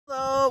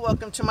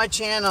welcome to my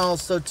channel.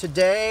 So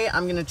today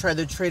I'm going to try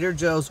the Trader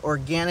Joe's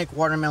organic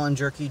watermelon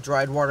jerky,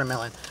 dried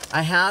watermelon.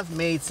 I have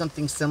made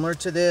something similar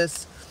to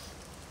this.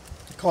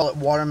 Call it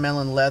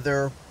watermelon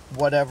leather,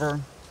 whatever.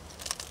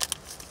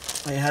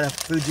 I had a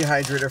food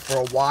dehydrator for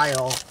a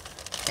while,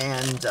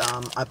 and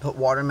I put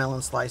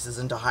watermelon slices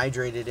and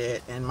dehydrated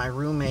it, and my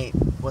roommate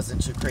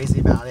wasn't too crazy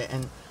about it,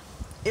 and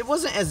it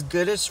wasn't as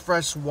good as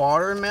fresh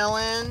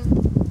watermelon,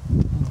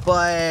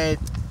 but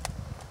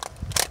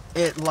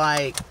it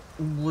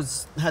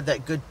had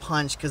that good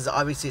punch because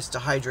obviously it's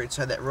dehydrated,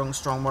 so it had that real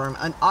strong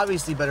watermelon, and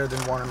obviously better than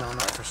watermelon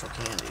artificial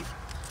candy.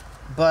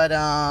 But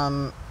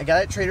I got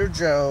it at Trader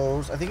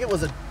Joe's. I think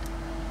was it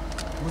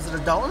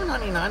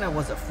 $1.99 or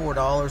was it $4 or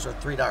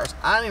 $3?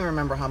 I don't even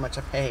remember how much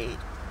I paid.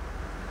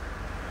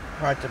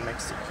 Brought to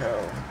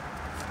Mexico.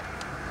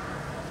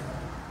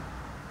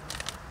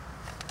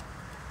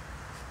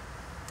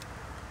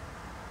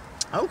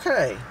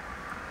 Okay.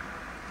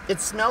 It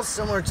smells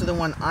similar to the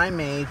one I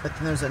made, but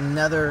then there's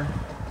another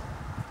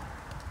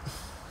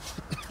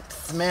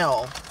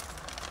smell.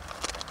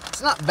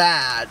 It's not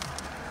bad.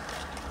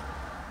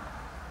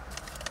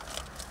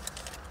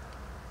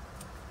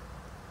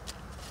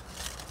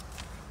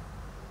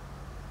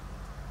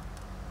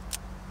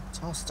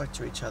 It's all stuck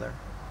to each other.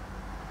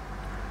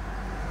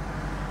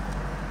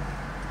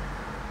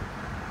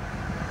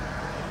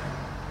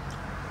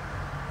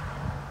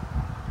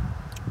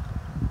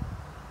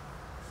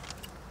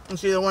 And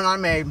see, the one I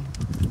made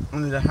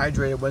when the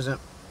dehydrated wasn't.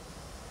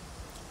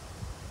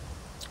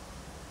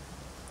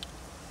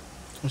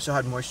 It still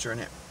had moisture in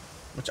it,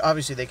 which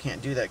obviously they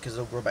can't do that because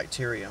they'll grow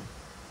bacteria.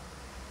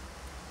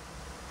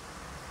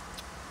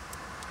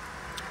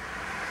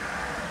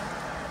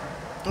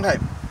 Okay,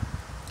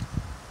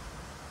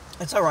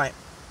 it's all right.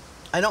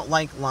 I don't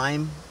like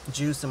lime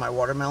juice in my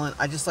watermelon.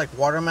 I just like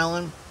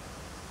watermelon,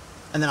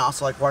 and then I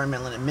also like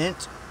watermelon and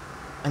mint,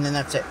 and then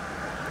that's it.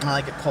 And I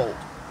like it cold,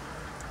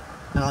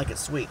 and I like it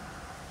sweet.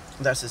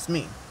 That's just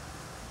me.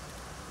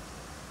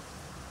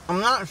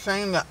 I'm not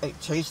saying that it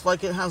tastes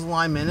like it has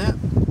lime in it,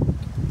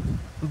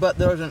 but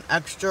there's an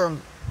extra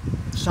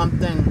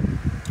something,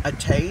 a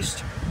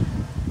taste.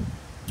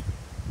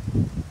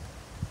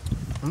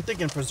 I'm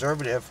thinking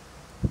preservative.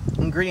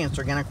 Ingredients: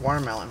 organic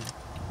watermelon.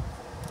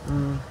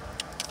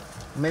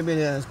 Maybe it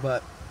is,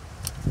 but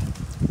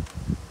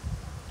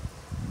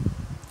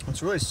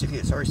it's really sticky.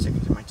 It's already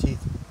sticking to my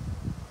teeth.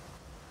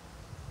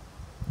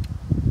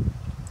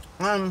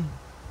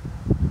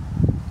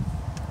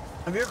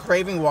 If you're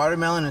craving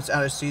watermelon, it's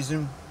out of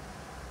season,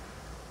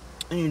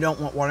 and you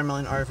don't want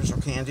watermelon artificial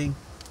candy,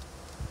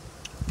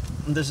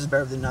 this is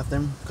better than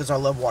nothing because I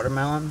love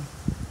watermelon.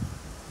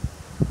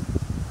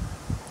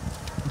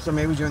 So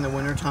maybe during the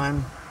winter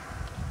time,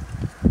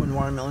 when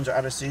watermelons are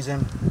out of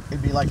season,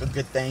 it'd be like a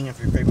good thing if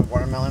you're craving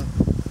watermelon.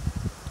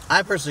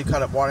 I personally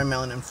cut up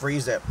watermelon and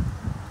freeze it,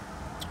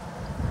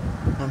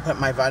 and put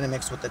my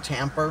Vitamix with the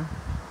tamper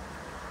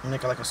and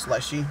make it like a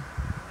slushy.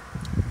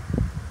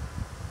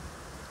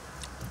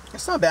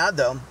 It's not bad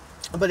though,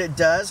 but it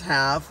does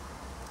have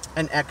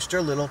an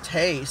extra little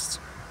taste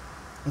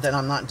that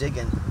I'm not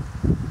digging.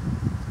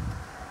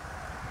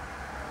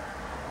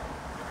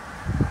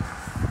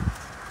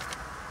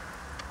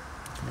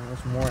 And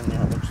there's more in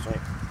there, it looks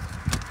like.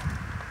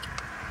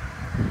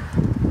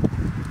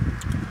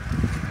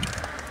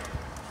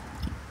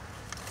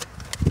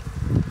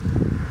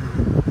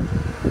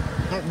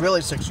 It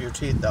really sticks to your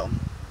teeth though.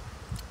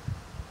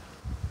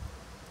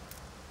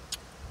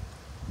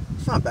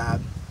 It's not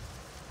bad.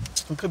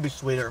 It could be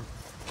sweeter.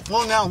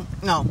 Well, no,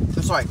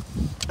 I'm sorry.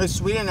 It's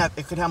sweet enough,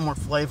 it could have more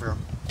flavor.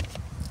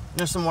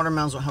 There's some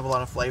watermelons don't have a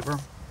lot of flavor.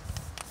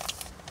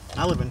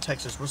 I live in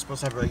Texas. We're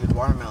supposed to have really good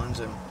watermelons.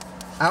 And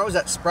I was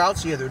at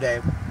Sprouts the other day,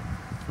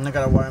 and I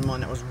got a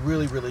watermelon that was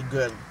really, really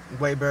good.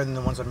 Way better than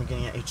the ones I'm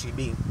getting at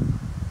H-E-B.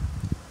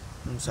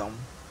 And so,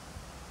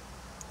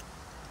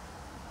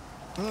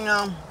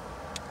 no.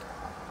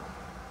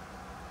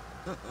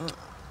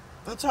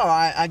 That's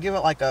alright. I give it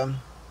like a...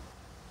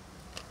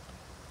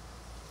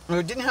 If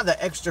it didn't have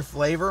that extra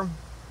flavor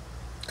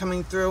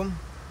coming through,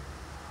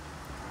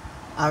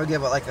 I would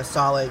give it like a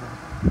solid...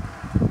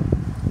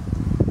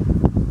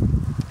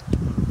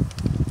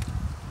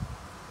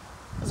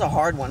 It's a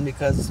hard one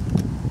because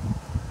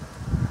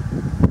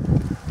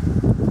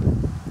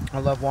I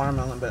love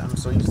watermelon, but I'm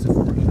so used to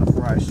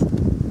fresh.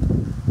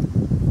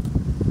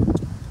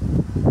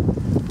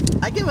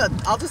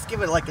 I'll just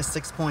give it like a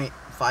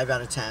 6.5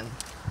 out of 10.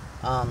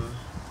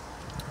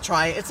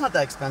 Try it. It's not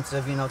that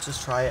expensive,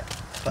 just try it.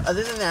 But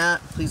other than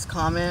that, please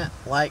comment,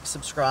 like,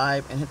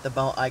 subscribe, and hit the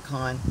bell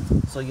icon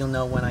so you'll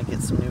know when I get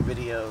some new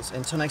videos.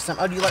 Until next time.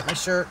 Oh, do you like my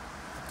shirt?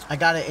 I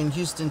got it in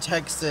Houston,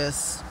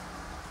 Texas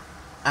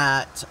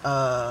at,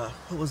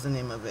 what was the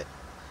name of it?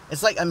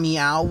 It's like a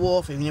Meow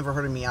Wolf. If you've never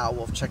heard of Meow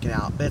Wolf, check it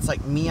out. But it's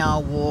like Meow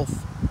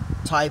Wolf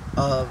type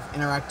of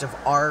interactive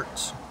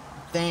art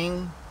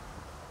thing.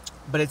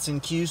 But it's in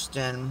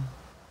Houston,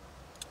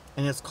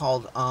 and it's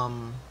called,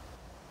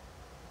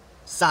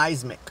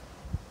 Seismic.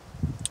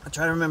 I'll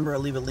try to remember. I'll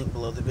leave a link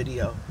below the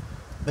video.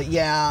 But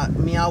yeah,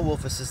 Meow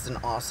Wolf is just an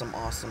awesome,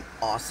 awesome,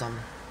 awesome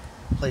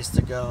place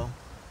to go.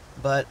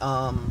 But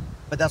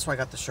that's why I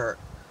got the shirt.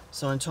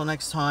 So until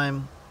next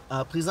time,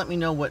 please let me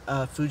know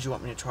what food you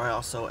want me to try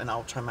also, and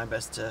I'll try my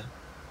best to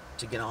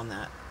get on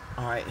that.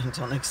 All right,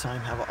 until next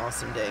time, have an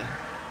awesome day.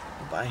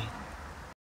 Bye.